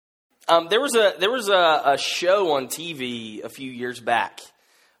There was a show on TV a few years back.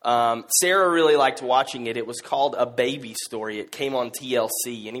 Sarah really liked watching it. It was called A Baby Story. It came on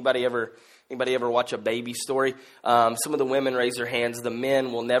TLC. Anybody ever watch A Baby Story? Some of the women raise their hands. The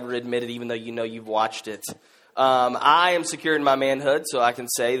men will never admit it, even though you know you've watched it. I am secure in my manhood, so I can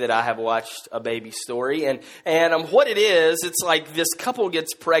say that I have watched A Baby Story. And what it is, it's like this couple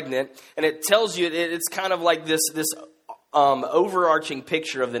gets pregnant, and it tells you it's kind of like this overarching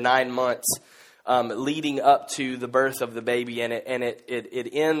picture of the 9 months leading up to the birth of the baby, and it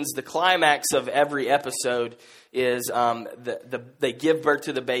ends. The climax of every episode is they give birth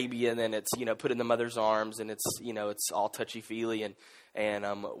to the baby, and then it's put in the mother's arms, and it's all touchy feely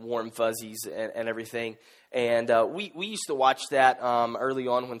and warm fuzzies and everything. And we used to watch that early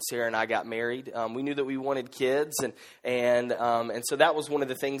on when Sarah and I got married. We knew that we wanted kids, and so that was one of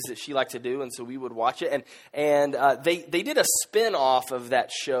the things that she liked to do, and so we would watch it. And they did a spin-off of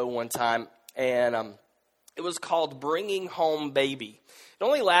that show one time, and it was called Bringing Home Baby. It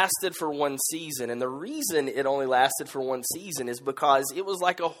only lasted for one season, and the reason it only lasted for one season is because it was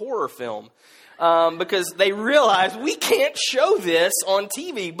like a horror film. Because they realized we can't show this on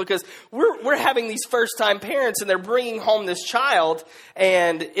TV because we're having these first-time parents and they're bringing home this child,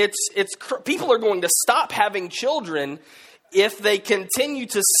 and people are going to stop having children if they continue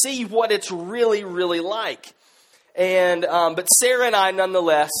to see what it's really, really like. And but Sarah and I,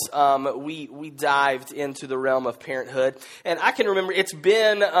 nonetheless, we dived into the realm of parenthood, and I can remember it's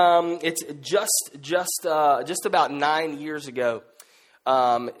just about 9 years ago.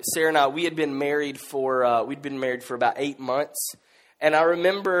 Sarah and I, we'd been married for about 8 months, and I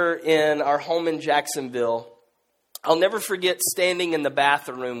remember in our home in Jacksonville, I'll never forget standing in the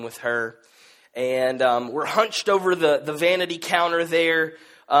bathroom with her, and we're hunched over the vanity counter there.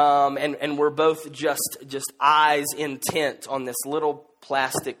 And we're both just eyes intent on this little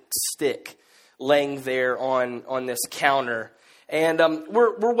plastic stick laying there on this counter. And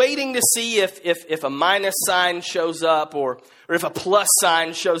we're waiting to see if a minus sign shows up or if a plus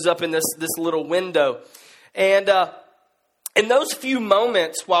sign shows up in this little window. And in those few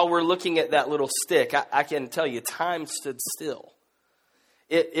moments while we're looking at that little stick, I can tell you time stood still.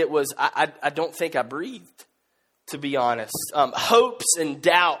 It was, I don't think I breathed, to be honest. Hopes and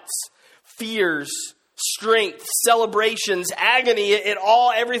doubts, fears, strength, celebrations, agony,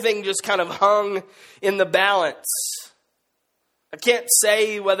 everything just kind of hung in the balance. I can't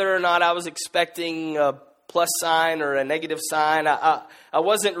say whether or not I was expecting a plus sign or a negative sign. I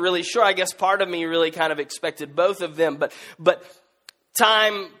wasn't really sure. I guess part of me really kind of expected both of them. But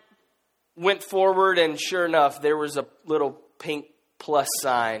time went forward, and sure enough, there was a little pink plus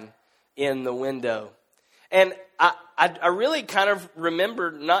sign in the window. And I really kind of remember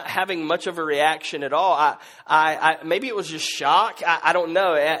not having much of a reaction at all. I maybe it was just shock. I don't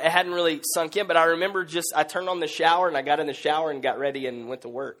know. It hadn't really sunk in, but I remember I turned on the shower and I got in the shower and got ready and went to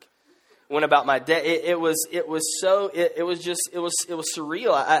work. Went about my day. It was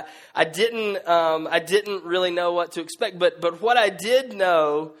surreal. I didn't really know what to expect, but what I did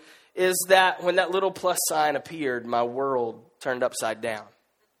know is that when that little plus sign appeared, my world turned upside down.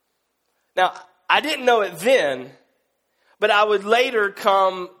 Now, I didn't know it then, but I would later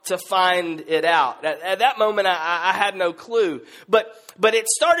come to find it out. At that moment, I had no clue. But it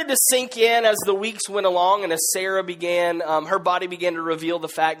started to sink in as the weeks went along, and as Sarah began, her body began to reveal the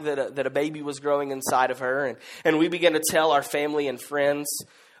fact that a baby was growing inside of her, and we began to tell our family and friends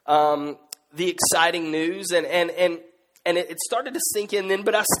the exciting news, and it started to sink in then,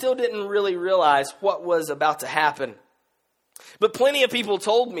 but I still didn't really realize what was about to happen. But plenty of people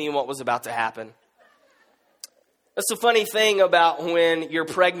told me what was about to happen. That's the funny thing about when you're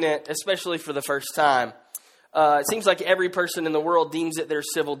pregnant, especially for the first time. It seems like every person in the world deems it their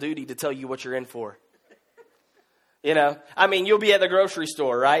civil duty to tell you what you're in for. I mean, you'll be at the grocery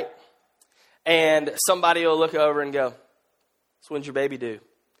store, right? And somebody will look over and go, "So when's your baby due?"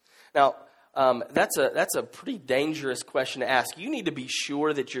 Now, that's a pretty dangerous question to ask. You need to be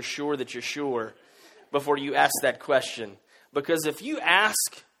sure that you're sure before you ask that question. Because if you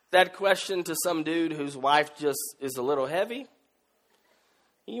ask that question to some dude whose wife just is a little heavy,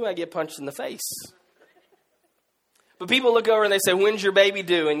 you might get punched in the face. But people look over and they say, "When's your baby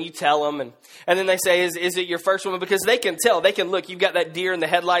due?" And you tell them. And then they say, is it your first one? Because they can tell. They can look. You've got that deer in the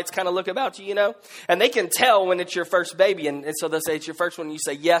headlights kind of look about you, And they can tell when it's your first baby. And so they'll say, "It's your first one." And you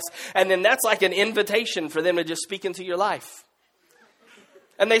say, "Yes." And then that's like an invitation for them to just speak into your life.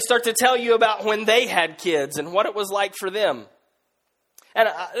 And they start to tell you about when they had kids and what it was like for them. And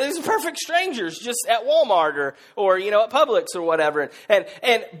these are perfect strangers just at Walmart or at Publix or whatever.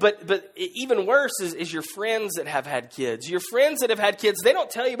 But even worse is your friends that have had kids. Your friends that have had kids, they don't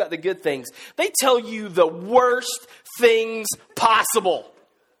tell you about the good things. They tell you the worst things possible.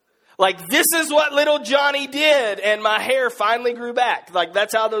 Like, this is what little Johnny did, and my hair finally grew back. Like,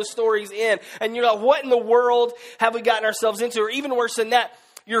 that's how those stories end. And you're like, what in the world have we gotten ourselves into? Or even worse than that,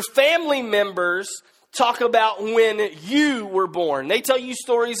 your family members talk about when you were born. They tell you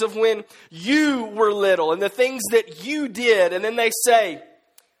stories of when you were little and the things that you did. And then they say,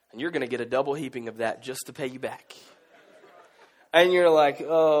 and you're going to get a double heaping of that just to pay you back. And you're like,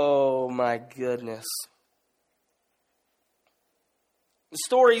 oh my goodness. The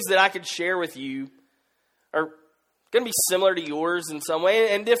stories that I could share with you are going to be similar to yours in some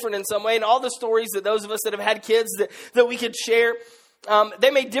way and different in some way. And all the stories that those of us that have had kids that we could share,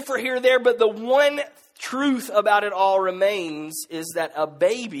 they may differ here or there, but the one truth about it all remains is that a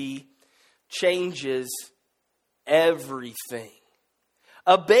baby changes everything.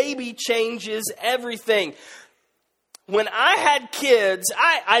 A baby changes everything. When I had kids,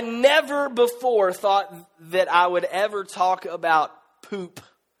 I never before thought that I would ever talk about poop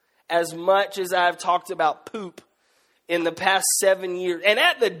as much as I've talked about poop in the past 7 years. And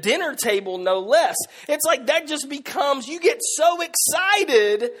at the dinner table, no less. It's like that just becomes, you get so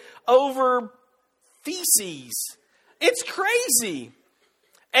excited over feces. It's crazy.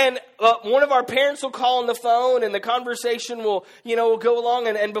 And one of our parents will call on the phone and the conversation will go along.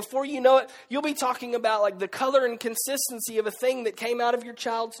 And before you know it, you'll be talking about like the color and consistency of a thing that came out of your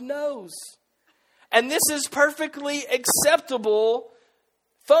child's nose. And this is perfectly acceptable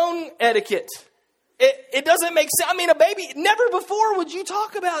phone etiquette. It doesn't make sense. I mean, a baby, never before would you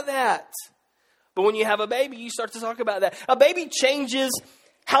talk about that. But when you have a baby, you start to talk about that. A baby changes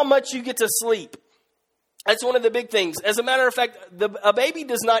how much you get to sleep. That's one of the big things. As a matter of fact, a baby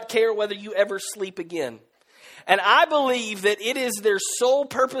does not care whether you ever sleep again. And I believe that it is their sole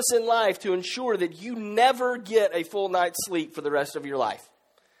purpose in life to ensure that you never get a full night's sleep for the rest of your life.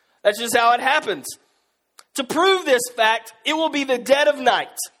 That's just how it happens. To prove this fact, it will be the dead of night.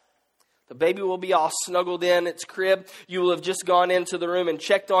 The baby will be all snuggled in its crib. You will have just gone into the room and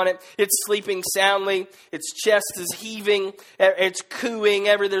checked on it. It's sleeping soundly. Its chest is heaving. It's cooing.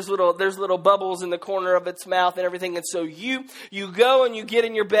 There's little bubbles in the corner of its mouth and everything. And so you go and you get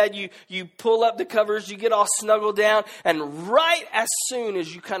in your bed. You pull up the covers. You get all snuggled down. And right as soon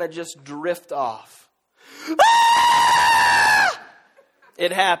as you kind of just drift off,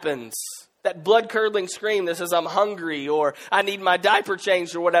 it happens. That blood-curdling scream that says, I'm hungry, or I need my diaper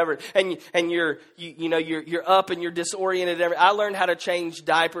changed, or whatever. And you're up and you're disoriented. I learned how to change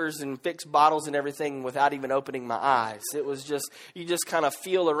diapers and fix bottles and everything without even opening my eyes. It was just, you just kind of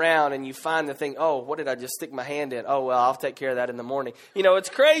feel around and you find the thing, oh, what did I just stick my hand in? Oh, well, I'll take care of that in the morning. It's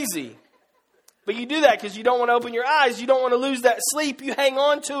crazy. But you do that because you don't want to open your eyes. You don't want to lose that sleep. You hang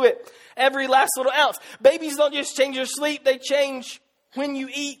on to it every last little ounce. Babies don't just change your sleep. They change when you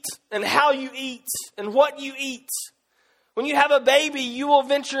eat and how you eat and what you eat. When you have a baby, you will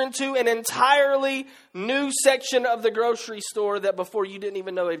venture into an entirely new section of the grocery store that before you didn't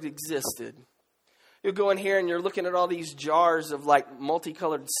even know it existed. You'll go in here and you're looking at all these jars of like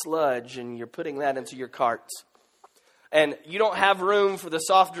multicolored sludge and you're putting that into your carts. And you don't have room for the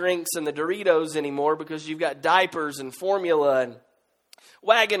soft drinks and the Doritos anymore because you've got diapers and formula and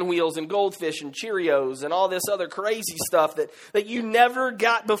wagon wheels and goldfish and Cheerios and all this other crazy stuff that you never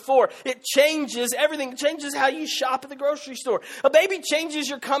got before. It changes everything. It changes how you shop at the grocery store. A baby changes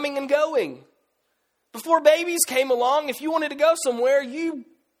your coming and going. Before babies came along, if you wanted to go somewhere, you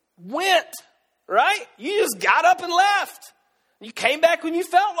went, right? You just got up and left. You came back when you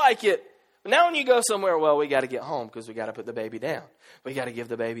felt like it. But now when you go somewhere, well, we got to get home because we got to put the baby down. We got to give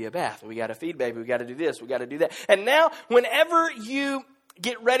the baby a bath. We got to feed baby. We got to do this. We got to do that. And now whenever you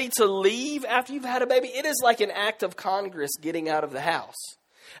get ready to leave after you've had a baby, it is like an act of Congress getting out of the house.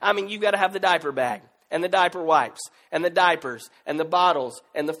 I mean, you've got to have the diaper bag and the diaper wipes and the diapers and the bottles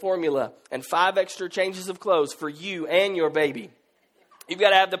and the formula and 5 extra changes of clothes for you and your baby. You've got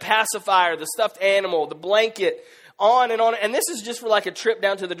to have the pacifier, the stuffed animal, the blanket, on and on. And this is just for like a trip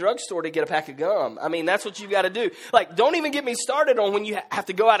down to the drugstore to get a pack of gum. I mean, that's what you've got to do. Like, don't even get me started on when you have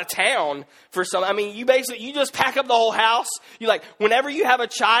to go out of town for some. I mean, you just pack up the whole house. You like, whenever you have a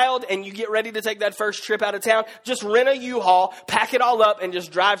child and you get ready to take that first trip out of town, just rent a U-Haul, pack it all up and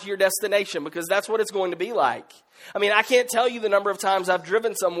just drive to your destination because that's what it's going to be like. I mean, I can't tell you the number of times I've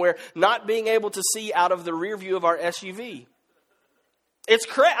driven somewhere not being able to see out of the rear view of our SUV. It's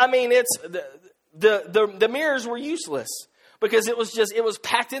crazy. I mean, it's the mirrors were useless. Because it was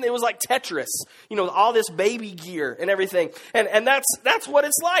packed in. It was like Tetris, with all this baby gear and everything. And that's what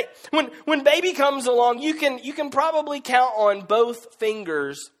it's like. When baby comes along, you can probably count on both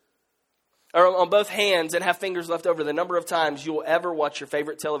fingers, or on both hands, and have fingers left over the number of times you will ever watch your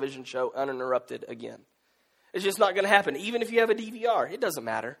favorite television show uninterrupted again. It's just not going to happen. Even if you have a DVR, it doesn't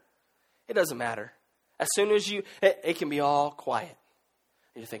matter. It doesn't matter. As soon as it can be all quiet.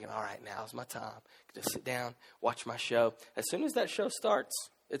 And you're thinking, all right, now's my time. Just sit down, watch my show. As soon as that show starts,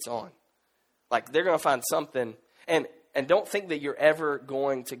 it's on. Like, they're going to find something. And don't think that you're ever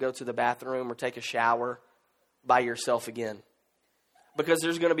going to go to the bathroom or take a shower by yourself again. Because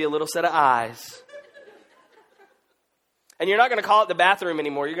there's going to be a little set of eyes. And you're not going to call it the bathroom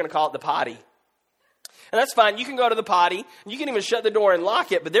anymore. You're going to call it the potty. And that's fine. You can go to the potty. You can even shut the door and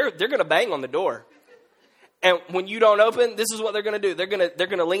lock it. But they're going to bang on the door. And when you don't open, this is what they're going to do. They're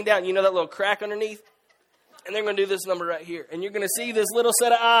going to lean down. You know that little crack underneath? And they're going to do this number right here. And you're going to see this little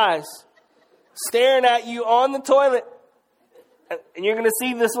set of eyes staring at you on the toilet. And you're going to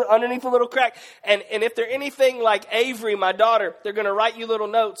see this underneath a little crack. And if they're anything like Avery, my daughter, they're going to write you little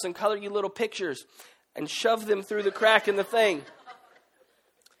notes and color you little pictures and shove them through the crack in the thing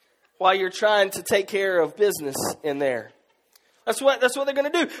while you're trying to take care of business in there. That's what they're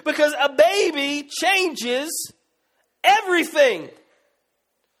going to do. Because a baby changes everything.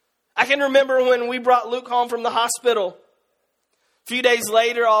 I can remember when we brought Luke home from the hospital. A few days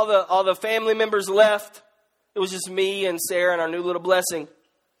later, all the family members left. It was just me and Sarah and our new little blessing.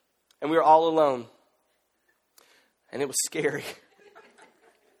 And we were all alone. And it was scary.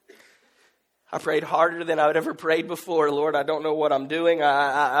 I prayed harder than I had ever prayed before. Lord, I don't know what I'm doing.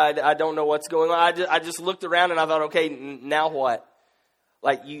 I don't know what's going on. I just looked around and I thought, okay, now what?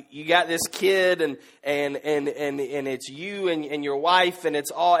 Like you got this kid and it's you and your wife and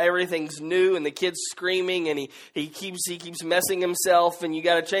everything's new and the kid's screaming and he keeps messing himself and you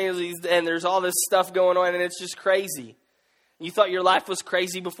got to change these and there's all this stuff going on and it's just crazy. You thought your life was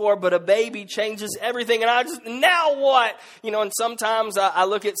crazy before, but a baby changes everything. And now what? And sometimes I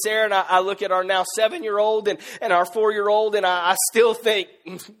look at Sarah and I look at our now 7-year-old and our 4-year-old and I still think,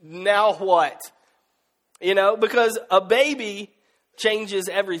 now what? Because a baby changes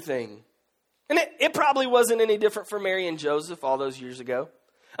everything. And it probably wasn't any different for Mary and Joseph all those years ago.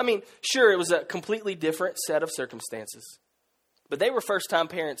 I mean, sure, it was a completely different set of circumstances. But they were first-time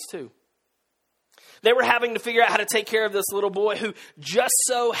parents too. They were having to figure out how to take care of this little boy who just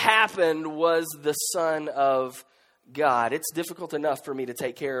so happened was the son of God. It's difficult enough for me to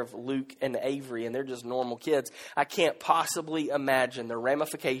take care of Luke and Avery, and they're just normal kids. I can't possibly imagine the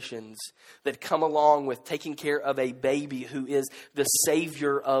ramifications that come along with taking care of a baby who is the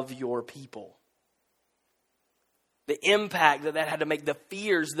Savior of your people. The impact that had to make, the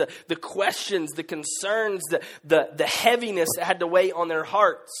fears, the questions, the concerns, the heaviness that had to weigh on their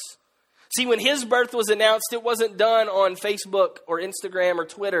hearts. See, when his birth was announced, it wasn't done on Facebook or Instagram or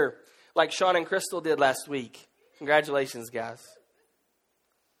Twitter like Sean and Crystal did last week. Congratulations, guys.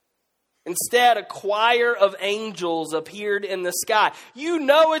 Instead, a choir of angels appeared in the sky.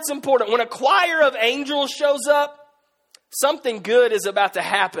 It's important. When a choir of angels shows up, something good is about to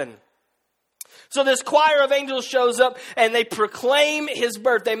happen. So this choir of angels shows up and they proclaim his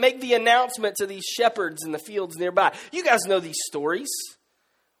birth. They make the announcement to these shepherds in the fields nearby. You guys know these stories.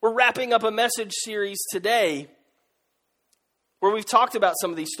 We're wrapping up a message series today where we've talked about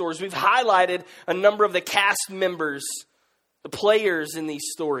some of these stories. We've highlighted a number of the cast members, the players in these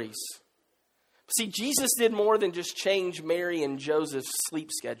stories. See, Jesus did more than just change Mary and Joseph's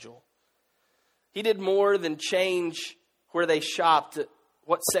sleep schedule. He did more than change where they shopped,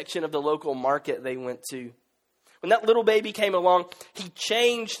 what section of the local market they went to. When that little baby came along, he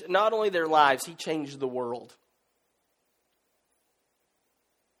changed not only their lives, he changed the world.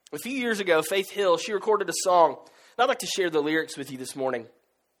 A few years ago, Faith Hill, she recorded a song. And I'd like to share the lyrics with you this morning.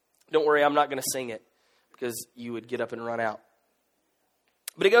 Don't worry, I'm not going to sing it because you would get up and run out.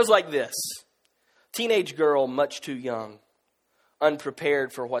 But it goes like this. Teenage girl, much too young,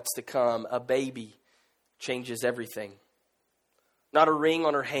 unprepared for what's to come. A baby changes everything. Not a ring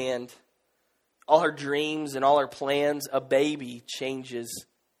on her hand. All her dreams and all her plans. A baby changes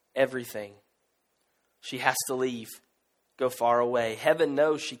everything. She has to leave. Go far away. Heaven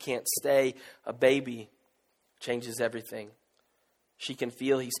knows she can't stay. A baby changes everything. She can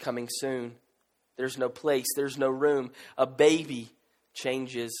feel he's coming soon. There's no place. There's no room. A baby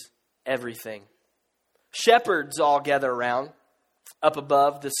changes everything. Shepherds all gather around. Up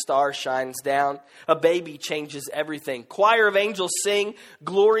above, the star shines down. A baby changes everything. Choir of angels sing,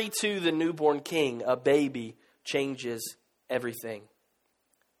 glory to the newborn king. A baby changes everything.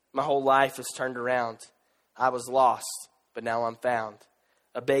 My whole life is turned around. I was lost. but now I'm found.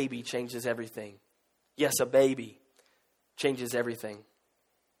 A baby changes everything. Yes, a baby changes everything.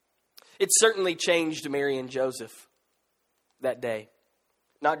 It certainly changed Mary and Joseph that day.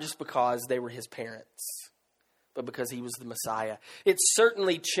 Not just because they were his parents, but because he was the Messiah. It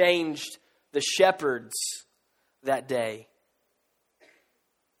certainly changed the shepherds that day.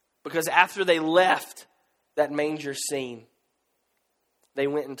 Because after they left that manger scene, they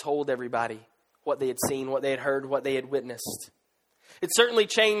went and told everybody what they had seen, what they had heard, what they had witnessed. It certainly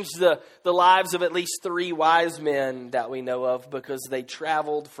changed the lives of at least 3 wise men that we know of, because they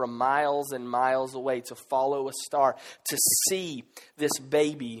traveled from miles and miles away to follow a star, to see this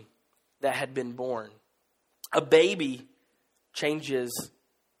baby that had been born. A baby changes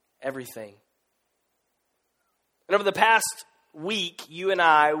everything. And over the past week, you and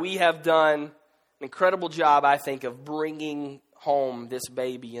I, we have done an incredible job, I think, of bringing home this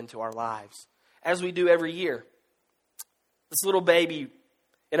baby into our lives, as we do every year. This little baby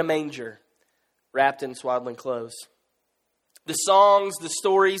in a manger, wrapped in swaddling clothes. The songs, the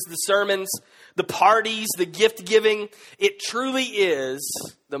stories, the sermons, the parties, the gift giving, it truly is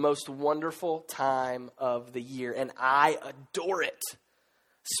the most wonderful time of the year. And I adore it,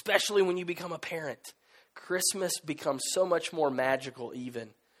 especially when you become a parent. Christmas becomes so much more magical even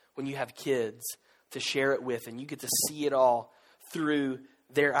when you have kids to share it with, and you get to see it all through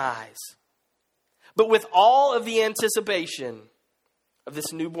their eyes. But with all of the anticipation of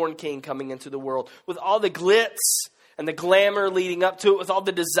this newborn king coming into the world, with all the glitz and the glamour leading up to it, with all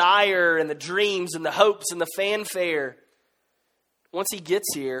the desire and the dreams and the hopes and the fanfare, once he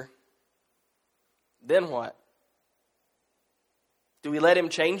gets here, then what? Do we let him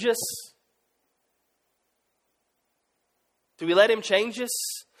change us? Do we let him change us?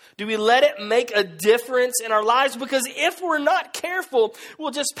 Do we let it make a difference in our lives? Because if we're not careful,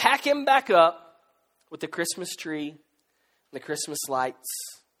 we'll just pack him back up with the Christmas tree and the Christmas lights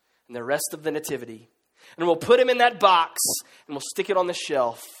and the rest of the nativity. And we'll put him in that box and we'll stick it on the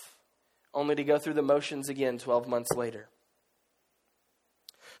shelf, only to go through the motions again 12 months later.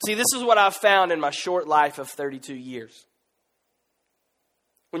 See, this is what I've found in my short life of 32 years.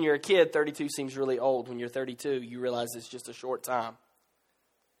 When you're a kid, 32 seems really old. When you're 32, you realize it's just a short time.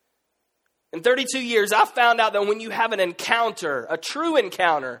 In 32 years, I found out that when you have an encounter, a true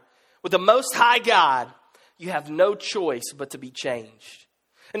encounter with the Most High God, you have no choice but to be changed.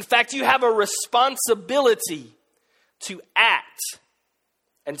 In fact, you have a responsibility to act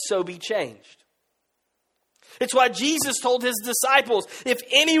and so be changed. It's why Jesus told his disciples, if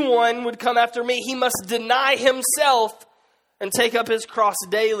anyone would come after me, he must deny himself and take up his cross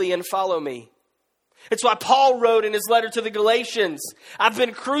daily and follow me. It's why Paul wrote in his letter to the Galatians, I've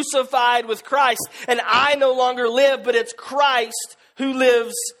been crucified with Christ, and I no longer live, but it's Christ who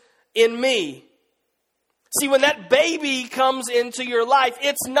lives in me. See, when that baby comes into your life,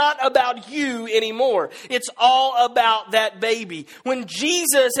 it's not about you anymore. It's all about that baby. When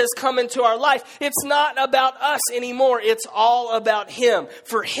Jesus has come into our life, it's not about us anymore. It's all about him,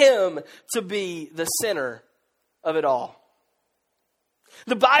 for him to be the center of it all.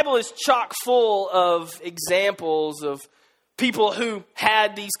 The Bible is chock full of examples of people who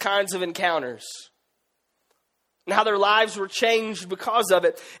had these kinds of encounters and how their lives were changed because of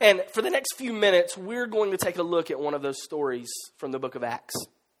it. And for the next few minutes, we're going to take a look at one of those stories from the book of Acts.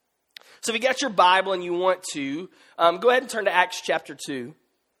 So if you got your Bible and you want to, go ahead and turn to Acts chapter 2.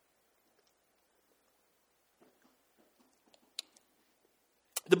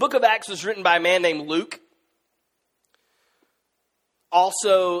 The book of Acts was written by a man named Luke.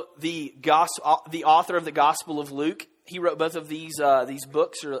 Also, the author of the Gospel of Luke. He wrote both of these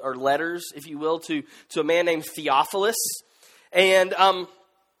books or letters, if you will, to a man named Theophilus. And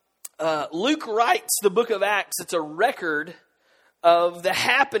Luke writes the book of Acts. It's a record of the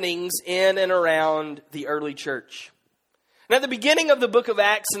happenings in and around the early church. And at the beginning of the book of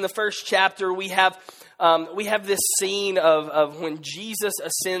Acts, in the first chapter, we have this scene of when Jesus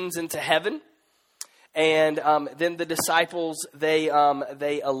ascends into heaven. And then the disciples, they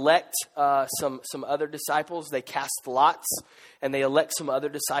elect some other disciples. They cast lots, and they elect some other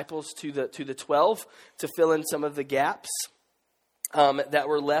disciples to the 12 to fill in some of the gaps that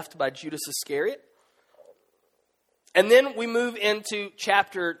were left by Judas Iscariot. And then we move into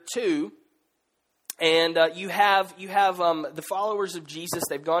chapter 2. And you have the followers of Jesus.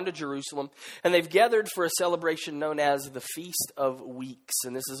 They've gone to Jerusalem, and they've gathered for a celebration known as the Feast of Weeks.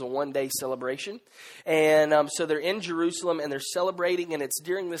 And this is a one-day celebration. And so they're in Jerusalem, and they're celebrating. And it's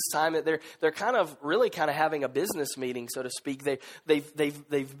during this time that they're kind of having a business meeting, so to speak.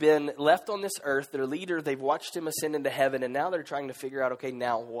 They've been left on this earth. Their leader, they've watched him ascend into heaven, and now they're trying to figure out, okay,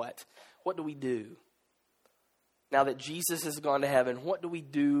 now what? What do we do? Now that Jesus has gone to heaven, what do we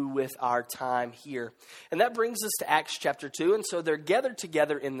do with our time here? And that brings us to Acts chapter 2. And so they're gathered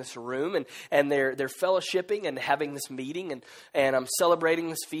together in this room, and they're fellowshipping and having this meeting and celebrating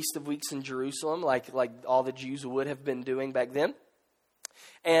this Feast of Weeks in Jerusalem like all the Jews would have been doing back then.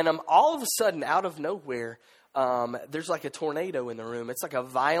 And all of a sudden, out of nowhere, there's like a tornado in the room. It's like a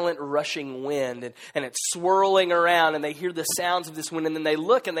violent rushing wind, and it's swirling around, and they hear the sounds of this wind, and then they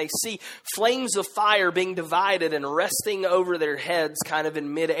look and they see flames of fire being divided and resting over their heads kind of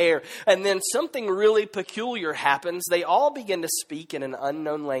in midair. And then something really peculiar happens. They all begin to speak in an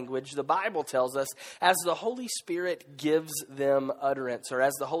unknown language, the Bible tells us, as the Holy Spirit gives them utterance, or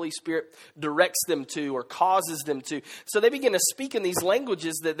as the Holy Spirit directs them to or causes them to. So they begin to speak in these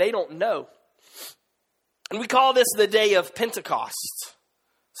languages that they don't know. And we call this the day of Pentecost.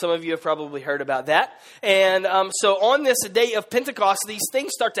 Some of you have probably heard about that. And so on this day of Pentecost, these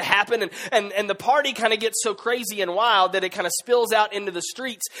things start to happen. And the party kind of gets so crazy and wild that it kind of spills out into the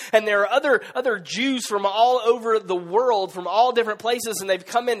streets. And there are other Jews from all over the world, from all different places. And they've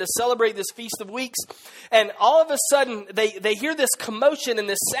come in to celebrate this Feast of Weeks. And all of a sudden, they hear this commotion and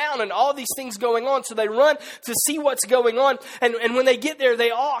this sound and all these things going on. So they run to see what's going on. And when they get there,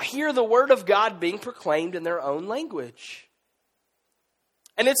 they all hear the word of God being proclaimed in their own language.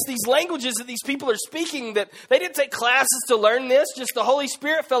 And it's these languages that these people are speaking that they didn't take classes to learn this. Just the Holy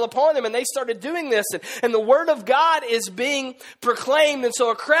Spirit fell upon them and they started doing this. And the word of God is being proclaimed. And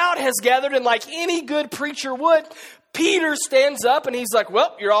so a crowd has gathered, and like any good preacher would, Peter stands up and he's like,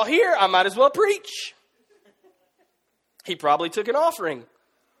 well, you're all here. I might as well preach. He probably took an offering.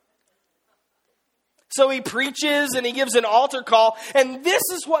 So he preaches and he gives an altar call. And this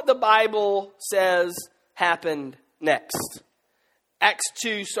is what the Bible says happened next. Acts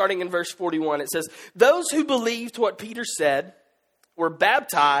 2, starting in verse 41, it says, those who believed what Peter said were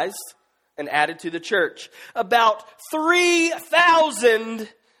baptized and added to the church. About 3,000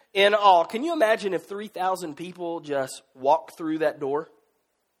 in all. Can you imagine if 3,000 people just walked through that door?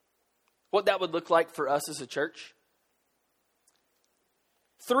 What that would look like for us as a church?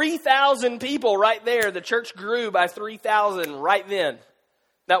 3,000 people right there. The church grew by 3,000 right then.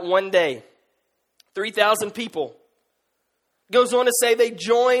 That one day. 3,000 people. Goes on to say they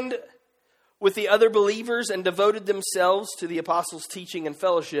joined with the other believers and devoted themselves to the apostles' teaching and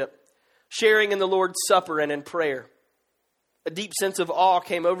fellowship, sharing in the Lord's Supper and in prayer. A deep sense of awe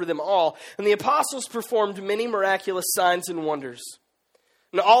came over them all, and the apostles performed many miraculous signs and wonders.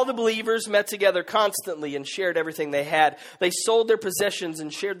 And all the believers met together constantly and shared everything they had. They sold their possessions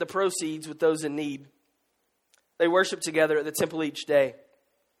and shared the proceeds with those in need. They worshiped together at the temple each day.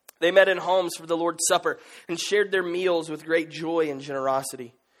 They met in homes for the Lord's Supper and shared their meals with great joy and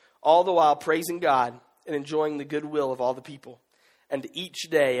generosity, all the while praising God and enjoying the goodwill of all the people. And each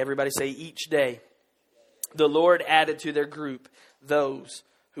day, everybody say each day, the Lord added to their group those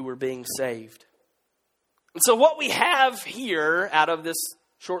who were being saved. And so what we have here out of this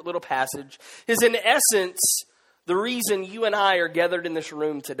short little passage is in essence the reason you and I are gathered in this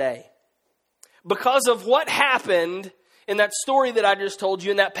room today. Because of what happened in that story that I just told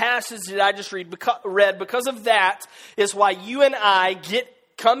you, in that passage that I just read, because of that is why you and I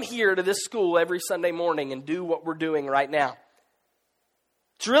come here to this school every Sunday morning and do what we're doing right now.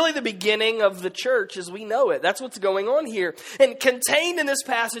 It's really the beginning of the church as we know it. That's what's going on here. And contained in this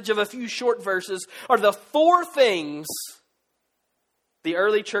passage of a few short verses are the 4 things the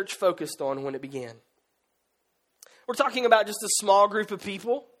early church focused on when it began. We're talking about just a small group of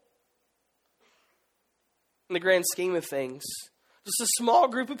people. In the grand scheme of things, just a small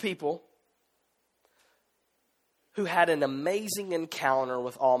group of people who had an amazing encounter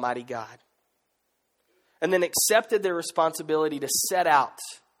with Almighty God and then accepted their responsibility to set out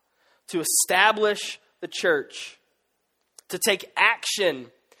to establish the church, to take action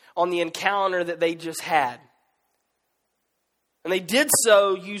on the encounter that they just had. And they did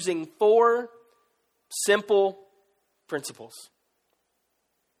so using 4 simple principles.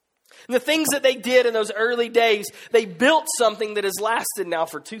 And the things that they did in those early days, they built something that has lasted now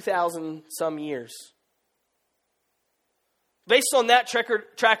for 2,000 some years. Based on that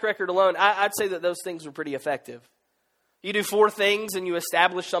track record alone, I'd say that those things were pretty effective. You do 4 things and you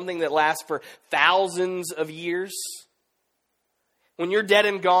establish something that lasts for thousands of years. When you're dead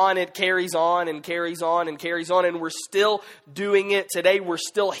and gone, it carries on and carries on and carries on. And we're still doing it today. We're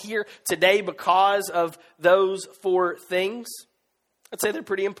still here today because of those 4 things. I'd say they're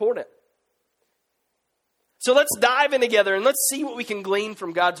pretty important. So let's dive in together and let's see what we can glean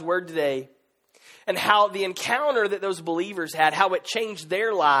from God's Word today and how the encounter that those believers had, how it changed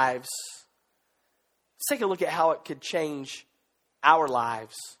their lives. Let's take a look at how it could change our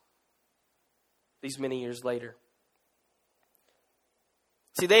lives these many years later.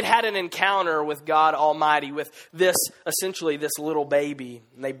 See, they'd had an encounter with God Almighty, with this, essentially this little baby.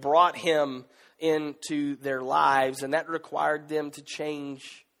 And they brought him into their lives, and that required them to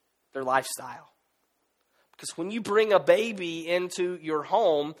change their lifestyle. Because when you bring a baby into your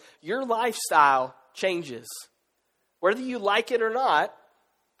home, your lifestyle changes. Whether you like it or not,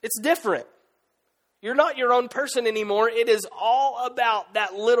 it's different. You're not your own person anymore. It is all about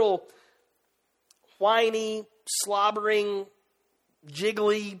that little whiny, slobbering,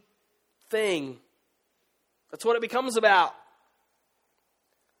 jiggly thing. That's what it becomes about.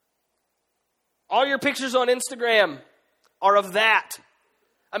 All your pictures on Instagram are of that.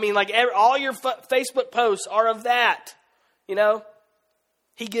 I mean, like all your Facebook posts are of that. You know?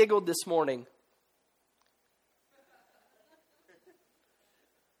 He giggled this morning.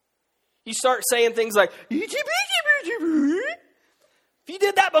 You start saying things like, if you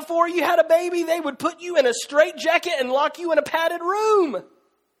did that before you had a baby, they would put you in a straitjacket and lock you in a padded room.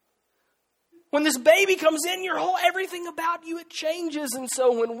 When this baby comes in, everything about you, it changes. And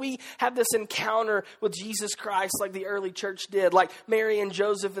so when we have this encounter with Jesus Christ, like the early church did, like Mary and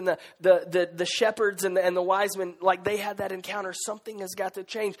Joseph and the shepherds and the wise men, like they had that encounter, something has got to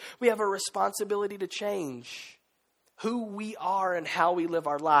change. We have a responsibility to change who we are and how we live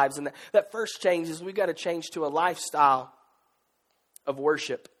our lives. And that first change is we've got to change to a lifestyle of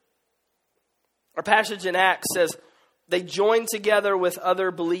worship. Our passage in Acts says they joined together with other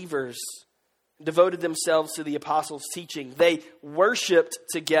believers, devoted themselves to the apostles' teaching. They worshiped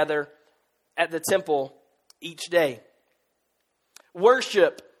together at the temple each day.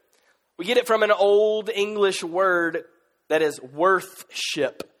 Worship, we get it from an old English word that is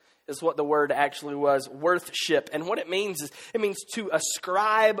worthship, is what the word actually was, worthship. And what it means is, it means to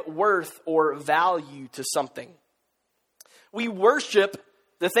ascribe worth or value to something. We worship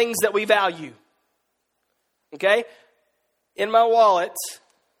the things that we value. Okay? In my wallet,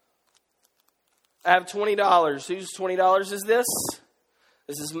 I have $20. Whose $20 is this?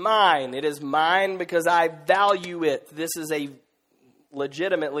 This is mine. It is mine because I value it. This is a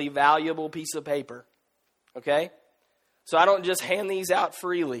legitimately valuable piece of paper. Okay? So I don't just hand these out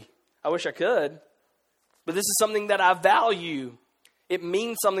freely. I wish I could. But this is something that I value. It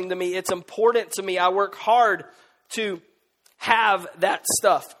means something to me. It's important to me. I work hard to have that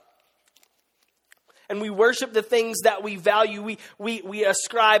stuff. And we worship the things that we value. We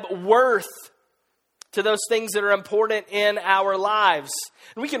ascribe worth to those things that are important in our lives.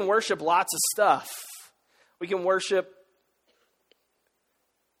 And we can worship lots of stuff. We can worship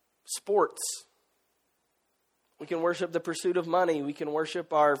sports. We can worship the pursuit of money. We can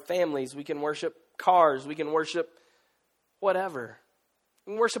worship our families. We can worship cars. We can worship whatever.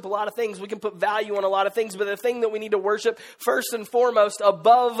 We can worship a lot of things. We can put value on a lot of things. But the thing that we need to worship first and foremost,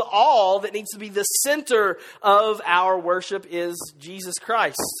 above all, that needs to be the center of our worship is Jesus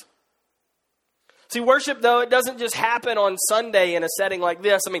Christ. See, worship, though, it doesn't just happen on Sunday in a setting like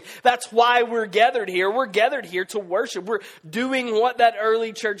this. I mean, that's why we're gathered here. We're gathered here to worship. We're doing what that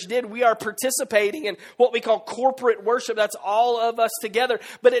early church did. We are participating in what we call corporate worship. That's all of us together.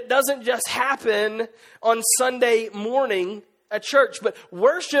 But it doesn't just happen on Sunday morning at church. But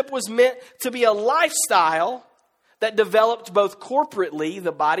worship was meant to be a lifestyle that developed both corporately,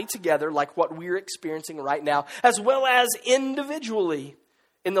 the body together, like what we're experiencing right now, as well as individually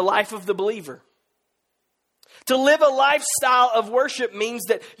in the life of the believer. To live a lifestyle of worship means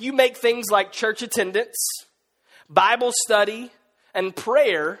that you make things like church attendance, Bible study, and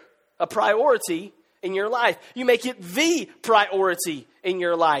prayer a priority in your life. You make it the priority in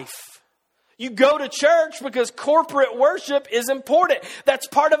your life. You go to church because corporate worship is important. That's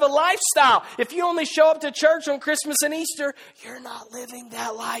part of a lifestyle. If you only show up to church on Christmas and Easter, you're not living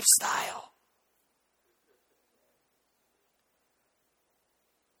that lifestyle.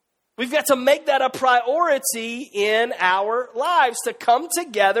 We've got to make that a priority in our lives, to come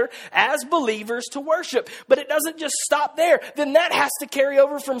together as believers to worship. But it doesn't just stop there. Then that has to carry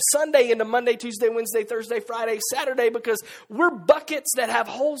over from Sunday into Monday, Tuesday, Wednesday, Thursday, Friday, Saturday, because we're buckets that have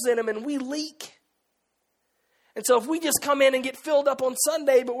holes in them and we leak. And so if we just come in and get filled up on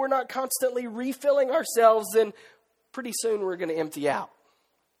Sunday, but we're not constantly refilling ourselves, then pretty soon we're going to empty out.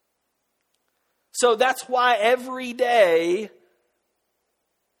 So that's why every day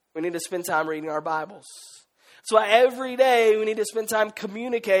we need to spend time reading our Bibles. That's why every day we need to spend time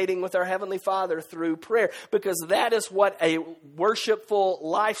communicating with our Heavenly Father through prayer, because that is what a worshipful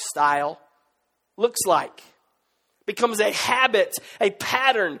lifestyle looks like. It becomes a habit, a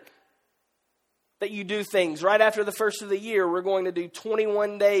pattern that you do things. Right after the first of the year, we're going to do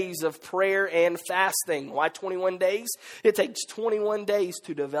 21 days of prayer and fasting. Why 21 days? It takes 21 days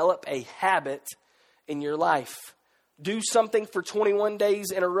to develop a habit in your life do something for 21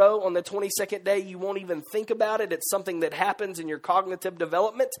 days in a row. On the 22nd day, you won't even think about it. It's something that happens in your cognitive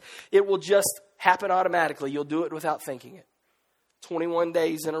development. It will just happen automatically. You'll do it without thinking it. 21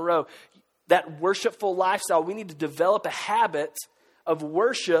 days in a row. That worshipful lifestyle, we need to develop a habit of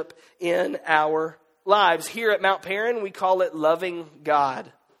worship in our lives. Here at Mount Paran, we call it loving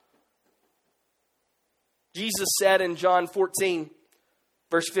God. Jesus said in John 14,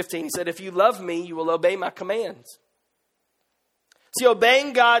 verse 15, he said, if you love me, you will obey my commands. See,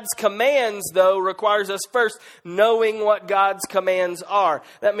 obeying God's commands, though, requires us first knowing what God's commands are.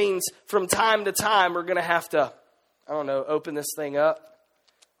 That means from time to time, we're going to have to, open this thing up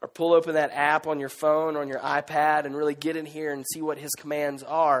or pull open that app on your phone or on your iPad and really get in here and see what his commands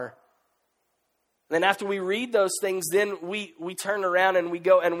are. Then after we read those things, then we turn around and we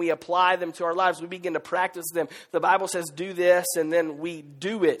go and we apply them to our lives. We begin to practice them. The Bible says do this, and then we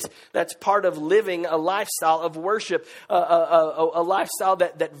do it. That's part of living a lifestyle of worship, a lifestyle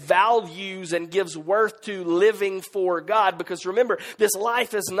that values and gives worth to living for God. Because remember, this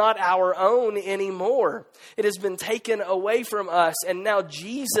life is not our own anymore. It has been taken away from us, and now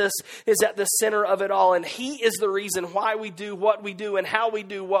Jesus is at the center of it all, and he is the reason why we do what we do and how we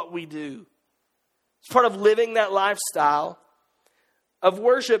do what we do. It's part of living that lifestyle of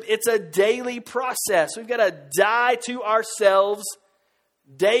worship. It's a daily process. We've got to die to ourselves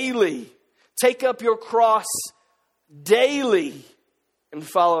daily. Take up your cross daily and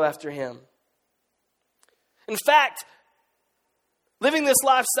follow after him. In fact, living this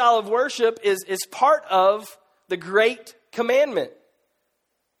lifestyle of worship is part of the Great Commandment.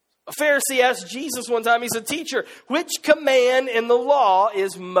 A Pharisee asked Jesus one time, he said, teacher, which command in the law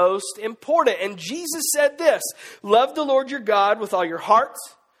is most important? And Jesus said this, love the Lord your God with all your heart,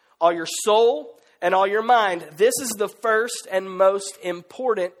 all your soul, and all your mind. This is the first and most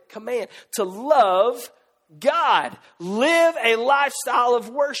important command. To love God. Live a lifestyle of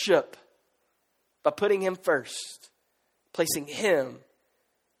worship by putting him first, placing him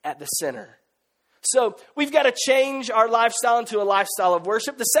at the center. So we've got to change our lifestyle into a lifestyle of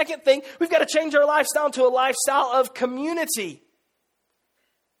worship. The second thing, we've got to change our lifestyle into a lifestyle of community.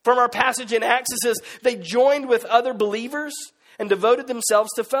 From our passage in Acts, it says, they joined with other believers and devoted themselves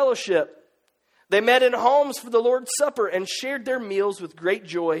to fellowship. They met in homes for the Lord's Supper and shared their meals with great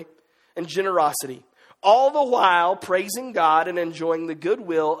joy and generosity, all the while praising God and enjoying the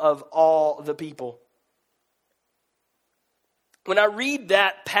goodwill of all the people. When I read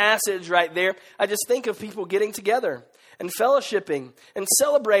that passage right there, I just think of people getting together and fellowshipping and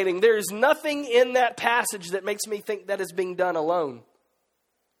celebrating. There is nothing in that passage that makes me think that is being done alone.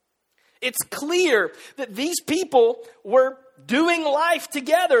 It's clear that these people were doing life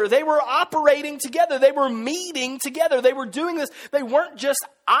together. They were operating together. They were meeting together. They were doing this. They weren't just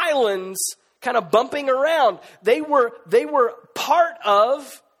islands kind of bumping around. They were part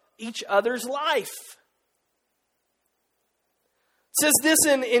of each other's life. It says this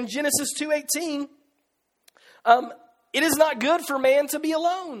in Genesis 2:18. It is not good for man to be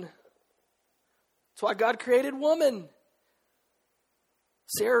alone. That's why God created woman.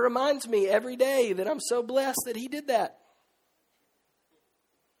 Sarah reminds me every day that I'm so blessed that he did that.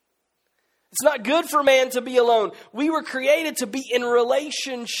 It's not good for man to be alone. We were created to be in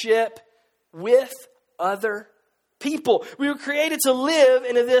relationship with other people. We were created to live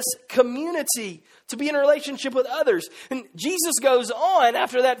in this community, to be in a relationship with others. And Jesus goes on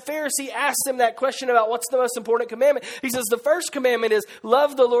after that Pharisee asks him that question about what's the most important commandment. He says the first commandment is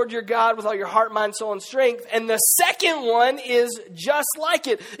love the Lord your God with all your heart, mind, soul, and strength. And the second one is just like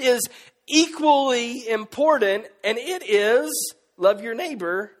it, is equally important. And it is love your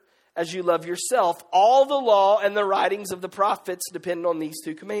neighbor as you love yourself. All the law and the writings of the prophets depend on these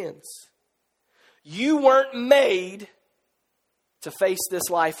two commands. You weren't made to face this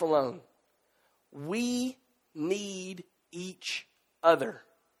life alone. We need each other.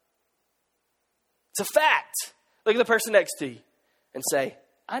 It's a fact. Look at the person next to you and say,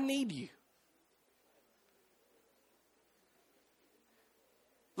 I need you.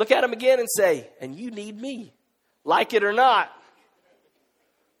 Look at him again and say, and you need me. Like it or not,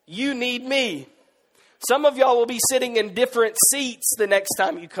 you need me. Some of y'all will be sitting in different seats the next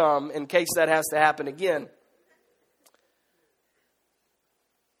time you come, in case that has to happen again.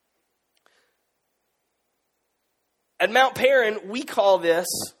 At Mount Paran, we call this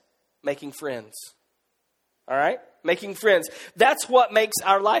making friends. All right? Making friends. That's what makes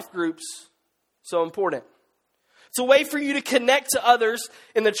our life groups so important. It's a way for you to connect to others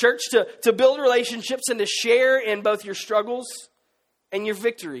in the church, to build relationships and to share in both your struggles and your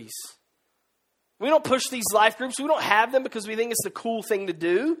victories. We don't push these life groups. We don't have them because we think it's the cool thing to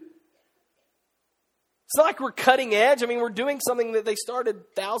do. It's not like we're cutting edge. I mean, we're doing something that they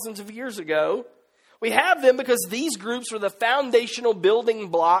started thousands of years ago. We have them because these groups were the foundational building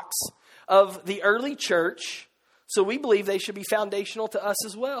blocks of the early church. So we believe they should be foundational to us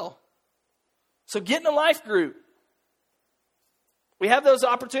as well. So get in a life group. We have those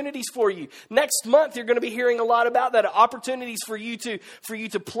opportunities for you. Next month, you're going to be hearing a lot about that. Opportunities for you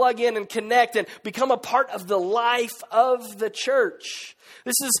to plug in and connect and become a part of the life of the church.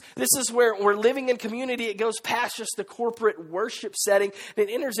 This is where we're living in community. It goes past just the corporate worship setting. And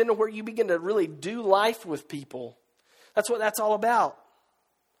it enters into where you begin to really do life with people. That's what that's all about.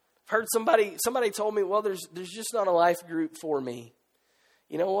 I've heard somebody told me, well, there's just not a life group for me.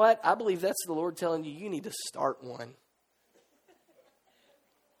 You know what? I believe that's the Lord telling you need to start one.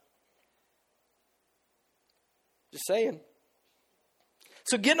 Just saying.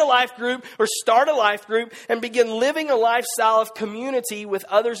 So get in a life group or start a life group and begin living a lifestyle of community with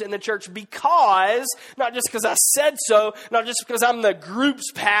others in the church because, not just because I said so, not just because I'm the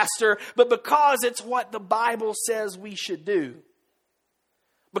group's pastor, but because it's what the Bible says we should do.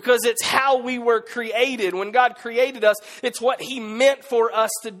 Because it's how we were created. When God created us, it's what He meant for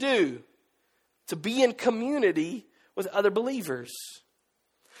us to do. To be in community with other believers.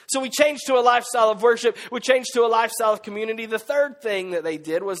 So we changed to a lifestyle of worship. We changed to a lifestyle of community. The third thing that they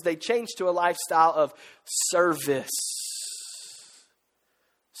did was they changed to a lifestyle of service.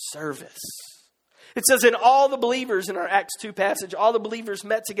 Service. It says in all the believers in our Acts 2 passage, all the believers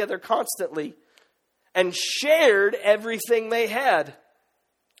met together constantly and shared everything they had.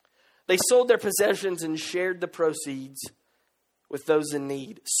 They sold their possessions and shared the proceeds with those in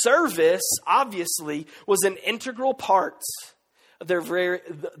need. Service, obviously, was an integral part of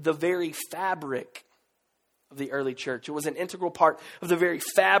the very fabric of the early church. It was an integral part of the very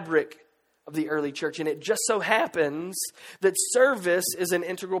fabric of the early church. And it just so happens that service is an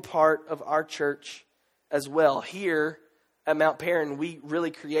integral part of our church as well. Here at Mount Perrin, we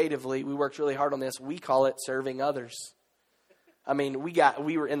worked really hard on this. We call it serving others. I mean,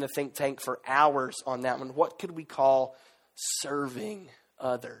 we were in the think tank for hours on that one. What could we call serving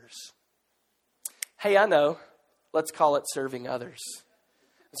others? Hey, I know. Let's call it serving others.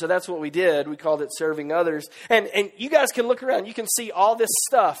 So that's what we did. We called it serving others. And you guys can look around. You can see all this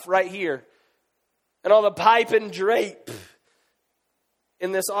stuff right here. And all the pipe and drape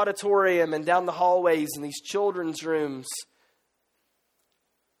in this auditorium and down the hallways and these children's rooms.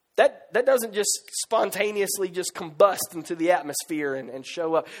 That doesn't just spontaneously just combust into the atmosphere and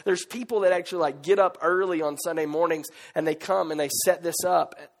show up. There's people that actually get up early on Sunday mornings and they come and they set this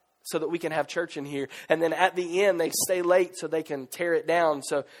up so that we can have church in here. And then at the end, they stay late so they can tear it down.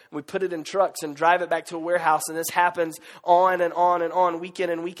 So we put it in trucks and drive it back to a warehouse. And this happens on and on and on, week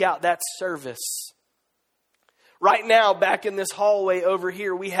in and week out. That's service. Right now, back in this hallway over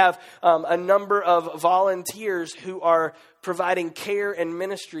here, we have a number of volunteers who are providing care and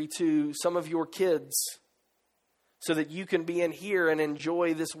ministry to some of your kids so that you can be in here and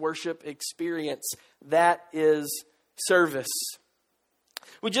enjoy this worship experience. That is service.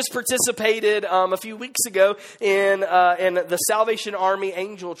 We just participated a few weeks ago in the Salvation Army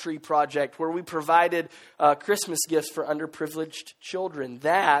Angel Tree Project, where we provided Christmas gifts for underprivileged children.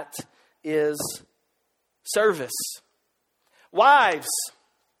 That is service. Wives,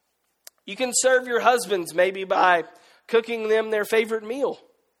 you can serve your husbands maybe by cooking them their favorite meal.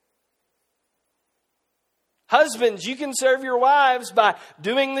 Husbands, you can serve your wives by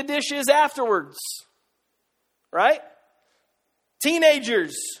doing the dishes afterwards. Right?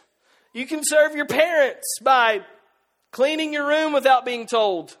 Teenagers, you can serve your parents by cleaning your room without being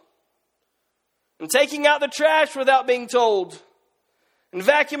told. And taking out the trash without being told. And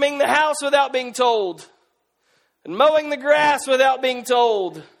vacuuming the house without being told. And mowing the grass without being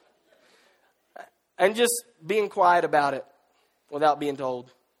told. And just being quiet about it without being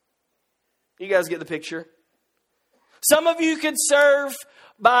told. You guys get the picture. Some of you could serve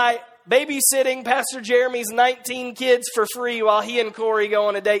by babysitting Pastor Jeremy's 19 kids for free while he and Corey go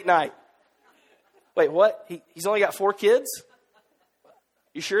on a date night. Wait, what? He's only got 4 kids?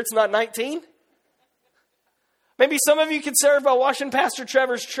 You sure it's not 19? Maybe some of you could serve by washing Pastor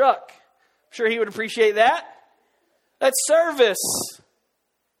Trevor's truck. I'm sure he would appreciate that. That's service.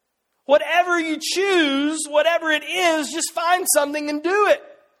 Whatever you choose, whatever it is, just find something and do it.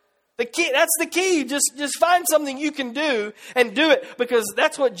 That's the key. Just find something you can do and do it, because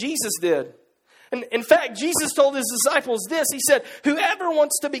that's what Jesus did. And in fact, Jesus told his disciples this. He said, whoever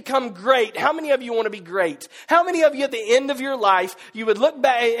wants to become great, how many of you want to be great? How many of you at the end of your life, you would look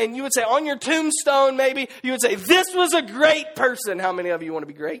back and you would say on your tombstone maybe, you would say, this was a great person. How many of you want to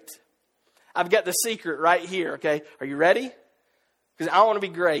be great? I've got the secret right here, okay? Are you ready? Because I want to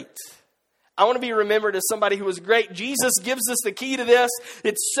be great. I want to be remembered as somebody who was great. Jesus gives us the key to this.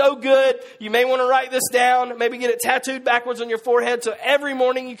 It's so good. You may want to write this down, maybe get it tattooed backwards on your forehead so every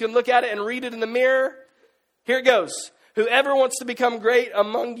morning you can look at it and read it in the mirror. Here it goes. Whoever wants to become great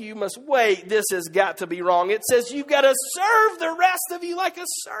among you must wait. This has got to be wrong. It says you've got to serve the rest of you like a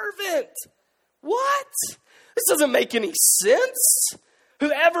servant. What? This doesn't make any sense.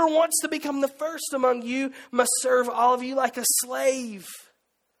 Whoever wants to become the first among you must serve all of you like a slave.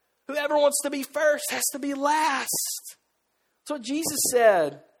 Whoever wants to be first has to be last. That's what Jesus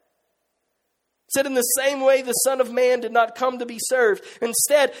said. He said, in the same way, the Son of Man did not come to be served.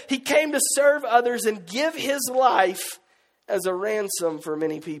 Instead, he came to serve others and give his life as a ransom for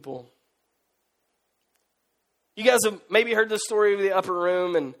many people. You guys have maybe heard the story of the upper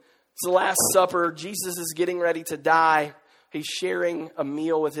room, and it's the Last Supper. Jesus is getting ready to die. He's sharing a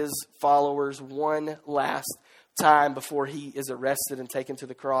meal with his followers one last time before he is arrested and taken to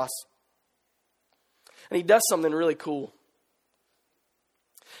the cross. And he does something really cool.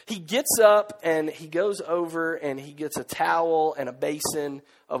 He gets up and he goes over and he gets a towel and a basin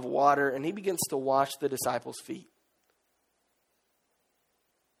of water and he begins to wash the disciples' feet.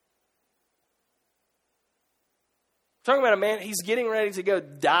 Talking about a man, he's getting ready to go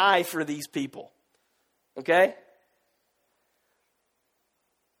die for these people. Okay?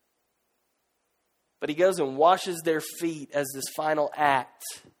 But he goes and washes their feet as this final act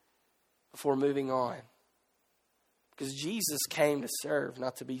before moving on. Because Jesus came to serve,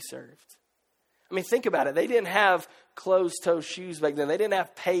 not to be served. I mean, think about it. They didn't have closed-toe shoes back then. They didn't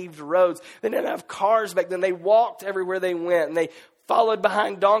have paved roads. They didn't have cars back then. They walked everywhere they went. And they followed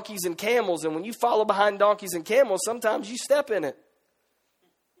behind donkeys and camels. And when you follow behind donkeys and camels, sometimes you step in it.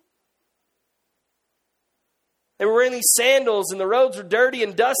 They were wearing these sandals, and the roads were dirty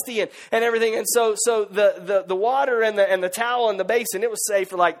and dusty and everything. And so the water and the towel and the basin, it was safe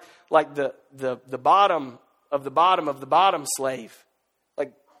for like the bottom of the bottom slave.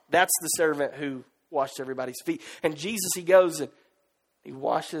 Like, that's the servant who washed everybody's feet. And Jesus, he goes and he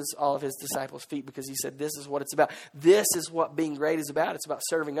washes all of his disciples' feet because he said, this is what it's about. This is what being great is about. It's about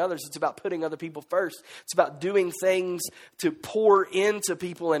serving others. It's about putting other people first. It's about doing things to pour into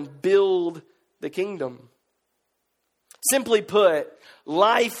people and build the kingdom. Simply put,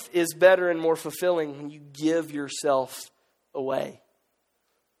 life is better and more fulfilling when you give yourself away.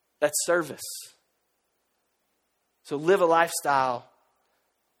 That's service. So live a lifestyle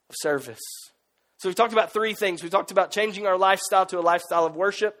of service. So we've talked about three things. We talked about changing our lifestyle to a lifestyle of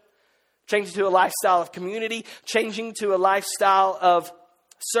worship, changing to a lifestyle of community, changing to a lifestyle of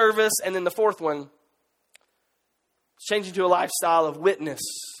service, and then the fourth one, changing to a lifestyle of witness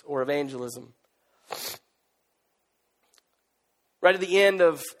or evangelism. Right at the end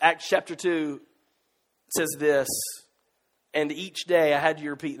of Acts chapter 2, it says this, and each day, I had you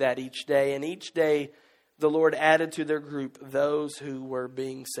repeat that, each day, and each day the Lord added to their group those who were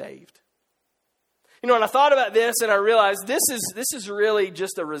being saved. You know, and I thought about this and I realized this is really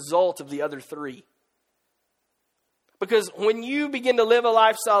just a result of the other three. Because when you begin to live a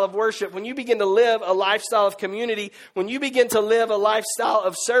lifestyle of worship, when you begin to live a lifestyle of community, when you begin to live a lifestyle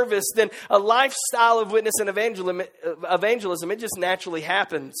of service, then a lifestyle of witness and evangelism, it just naturally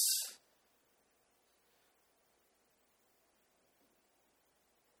happens.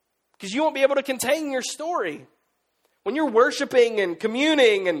 Because you won't be able to contain your story. When you're worshiping and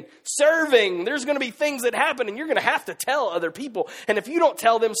communing and serving, there's going to be things that happen and you're going to have to tell other people. And if you don't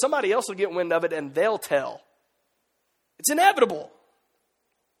tell them, somebody else will get wind of it and they'll tell. It's inevitable.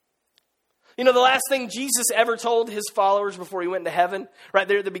 You know, the last thing Jesus ever told his followers before he went into heaven, right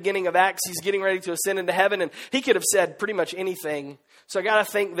there at the beginning of Acts, he's getting ready to ascend into heaven, and he could have said pretty much anything. So I got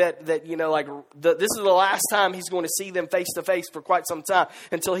to think that you know, like this is the last time he's going to see them face to face for quite some time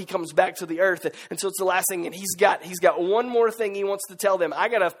until he comes back to the earth. And so it's the last thing, and he's got one more thing he wants to tell them. I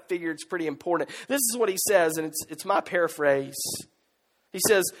got to figure it's pretty important. This is what he says, and it's my paraphrase. He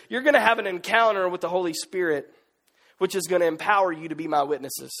says, "You're going to have an encounter with the Holy Spirit, which is going to empower you to be my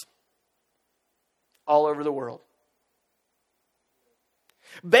witnesses all over the world."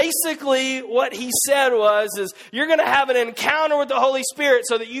 Basically, what he said is you're going to have an encounter with the Holy Spirit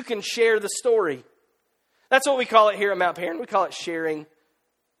so that you can share the story. That's what we call it here at Mount Paran. We call it sharing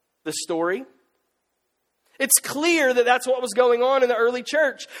the story. It's clear that that's what was going on in the early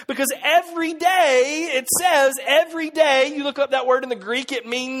church, because every day, it says every day, you look up that word in the Greek, it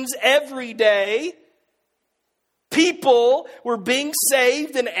means every day, people were being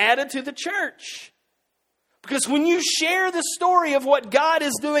saved and added to the church. Because when you share the story of what God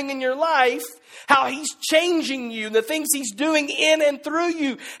is doing in your life, how he's changing you, the things he's doing in and through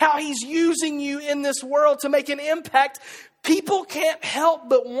you, how he's using you in this world to make an impact, people can't help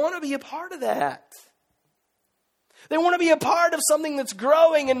but want to be a part of that. They want to be a part of something that's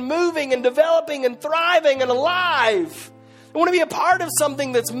growing and moving and developing and thriving and alive. They want to be a part of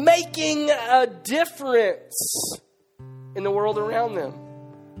something that's making a difference in the world around them.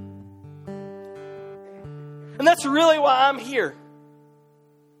 And that's really why I'm here.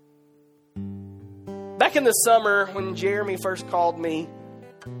 Back in the summer, when Jeremy first called me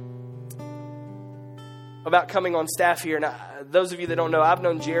about coming on staff here, and those of you that don't know, I've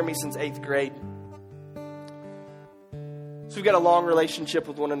known Jeremy since 8th grade. So we've got a long relationship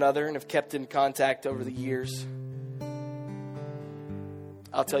with one another and have kept in contact over the years.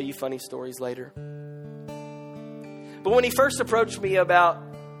 I'll tell you funny stories later. But when he first approached me about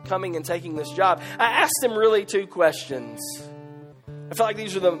coming and taking this job, I asked him really 2 questions. I felt like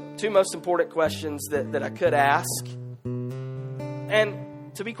these are the 2 most important questions that I could ask. And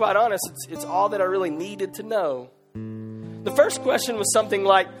to be quite honest, it's all that I really needed to know. The first question was something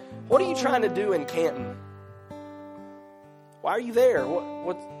like, what are you trying to do in Canton? Why are you there?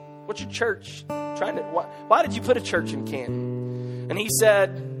 What's your church trying to... Why did you put a church in Canton? And he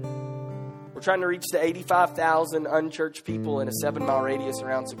said, we're trying to reach the 85,000 unchurched people in a 7-mile radius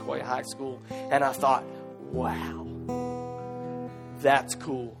around Sequoia High School. And I thought, wow, that's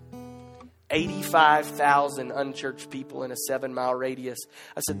cool. 85,000 unchurched people in a 7-mile radius.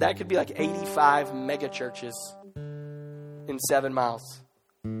 I said, that could be like 85 mega churches in 7 miles.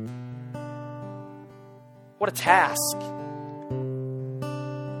 What a task.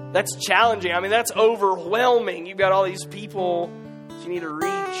 That's challenging. I mean, that's overwhelming. You've got all these people that you need to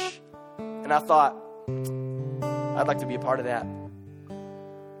reach. And I thought, I'd like to be a part of that.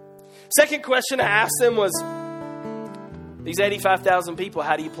 Second question I asked them was, these 85,000 people,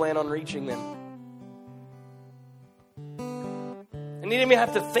 how do you plan on reaching them? And he didn't even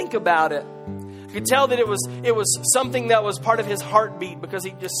have to think about it. I could tell that it was something that was part of his heartbeat because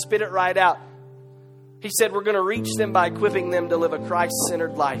he just spit it right out. He said, we're going to reach them by equipping them to live a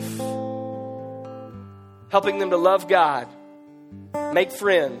Christ-centered life. Helping them to love God, make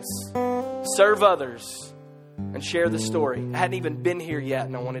friends, serve others, and share the story. I hadn't even been here yet,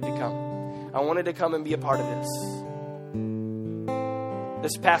 and I wanted to come. I wanted to come and be a part of this.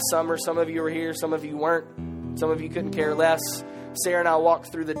 This past summer, some of you were here, some of you weren't. Some of you couldn't care less. Sarah and I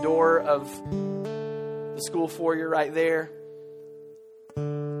walked through the door of the school foyer right there.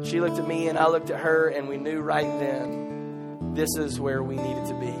 She looked at me and I looked at her, and we knew right then this is where we needed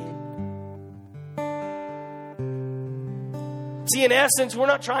to be. See, in essence, we're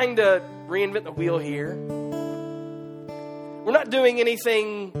not trying to reinvent the wheel here. We're not doing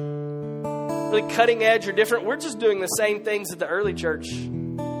anything really cutting edge or different. We're just doing the same things that the early church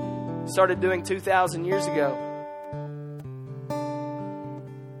started doing 2,000 years ago.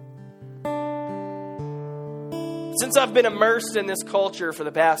 Since I've been immersed in this culture for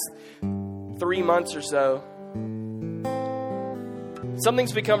the past 3 months or so,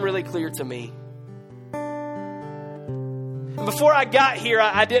 something's become really clear to me. And before I got here,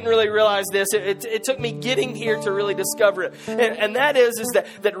 I didn't really realize this. It took me getting here to really discover it. And that is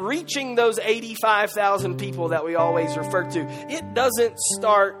that reaching those 85,000 people that we always refer to, it doesn't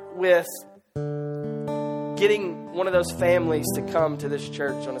start with getting one of those families to come to this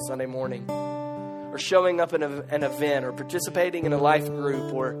church on a Sunday morning, or showing up in an event, or participating in a life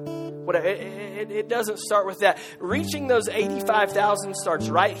group, or whatever. It doesn't start with that. Reaching those 85,000 starts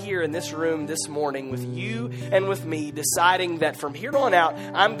right here in this room this morning with you and with me deciding that from here on out,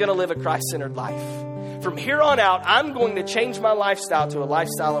 I'm going to live a Christ-centered life. From here on out, I'm going to change my lifestyle to a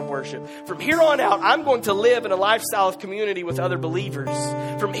lifestyle of worship. From here on out, I'm going to live in a lifestyle of community with other believers.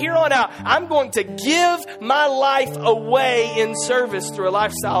 From here on out, I'm going to give my life away in service through a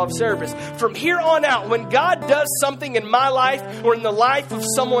lifestyle of service. From here on out, when God does something in my life or in the life of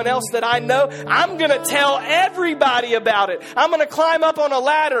someone else that I know, I'm going to tell everybody about it. I'm going to climb up on a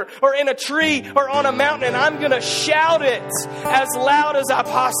ladder or in a tree or on a mountain, and I'm going to shout it as loud as I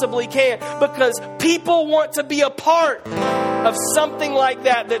possibly can, because people want to be a part of something like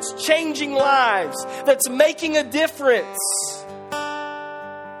that, that's changing lives, that's making a difference.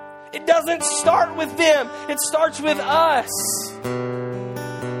 It doesn't start with them. It starts with us.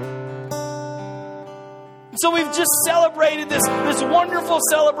 So we've just celebrated this wonderful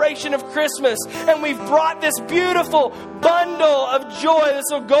celebration of Christmas, and we've brought this beautiful bundle of joy, this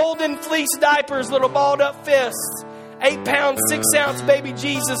little golden fleece diapers, little balled up fists. 8-pound, 6-ounce baby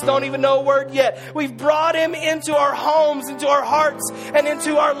Jesus, don't even know a word yet. We've brought him into our homes, into our hearts, and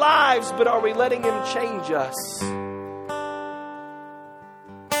into our lives. But are we letting him change us?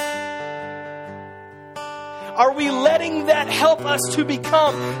 Are we letting that help us to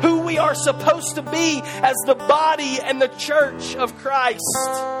become who we are supposed to be as the body and the church of Christ?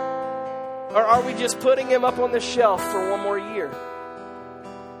 Or are we just putting him up on the shelf for one more year?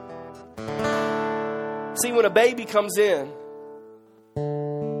 See, when a baby comes in,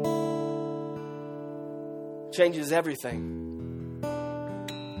 changes everything.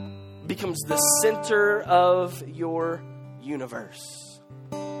 Becomes the center of your universe.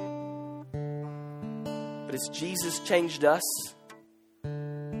 But has Jesus changed us?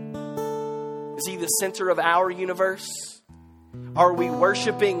 Is he the center of our universe? Are we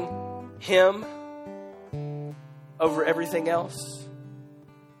worshiping him over everything else?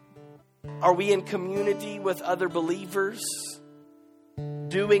 Are we in community with other believers,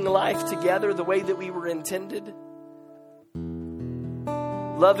 doing life together the way that we were intended?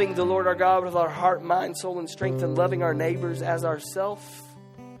 Loving the Lord our God with our heart, mind, soul, and strength, and loving our neighbors as ourselves?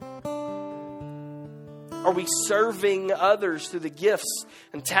 Are we serving others through the gifts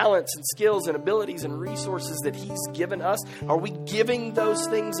and talents and skills and abilities and resources that he's given us? Are we giving those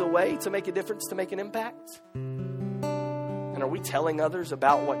things away to make a difference, to make an impact? And are we telling others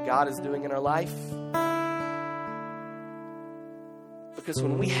about what God is doing in our life? Because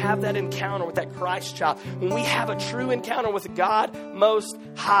when we have that encounter with that Christ child, when we have a true encounter with God Most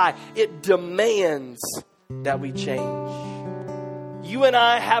High, it demands that we change. You and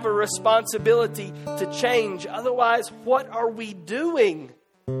I have a responsibility to change. Otherwise, what are we doing?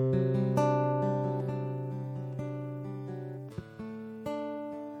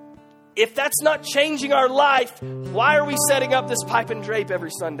 If that's not changing our life, why are we setting up this pipe and drape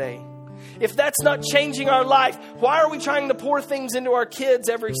every Sunday? If that's not changing our life, why are we trying to pour things into our kids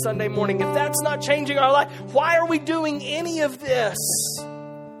every Sunday morning? If that's not changing our life, why are we doing any of this?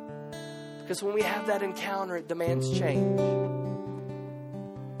 Because when we have that encounter, it demands change.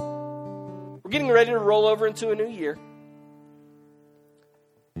 We're getting ready to roll over into a new year.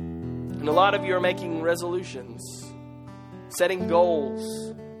 And a lot of you are making resolutions, setting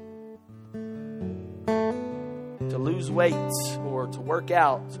goals to lose weight, or to work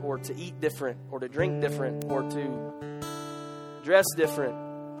out, or to eat different, or to drink different, or to dress different.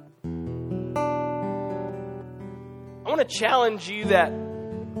 I want to challenge you that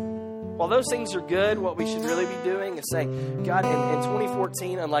while those things are good, what we should really be doing is saying, God, in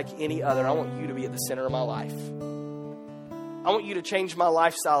 2014, unlike any other, I want you to be at the center of my life. I want you to change my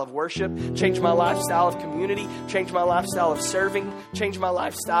lifestyle of worship, change my lifestyle of community, change my lifestyle of serving, change my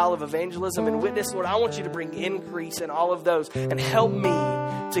lifestyle of evangelism and witness. Lord, I want you to bring increase in all of those and help me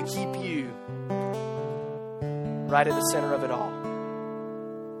to keep you right at the center of it all.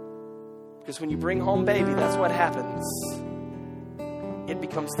 Because when you bring home baby, that's what happens. It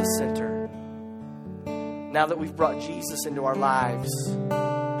becomes the center. Now that we've brought Jesus into our lives,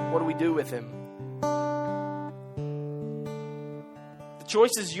 what do we do with him? The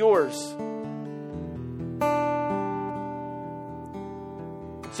choice is yours.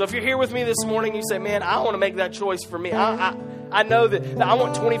 So if you're here with me this morning, you say, man, I want to make that choice for me. I know that I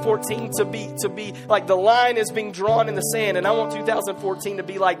want 2014 to be like the line is being drawn in the sand, and I want 2014 to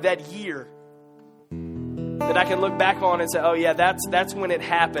be like that year that I can look back on and say, oh yeah, that's when it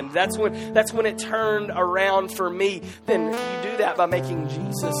happened. That's when it turned around for me. Then you do that by making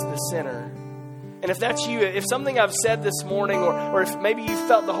Jesus the center. And if that's you, if something I've said this morning, or if maybe you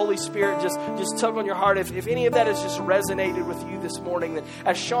felt the Holy Spirit just tug on your heart, if any of that has just resonated with you this morning, then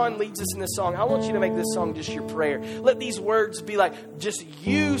as Sean leads us in this song, I want you to make this song just your prayer. Let these words be like just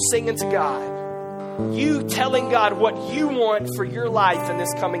you singing to God. You telling God what you want for your life in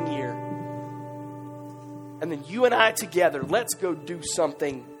this coming year. And then you and I together, let's go do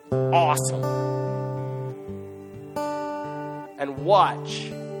something awesome. And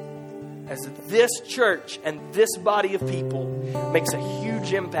watch as this church and this body of people makes a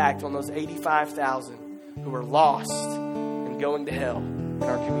huge impact on those 85,000 who are lost and going to hell in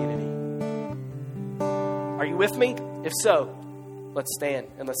our community. Are you with me? If so, let's stand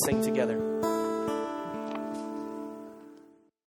and let's sing together.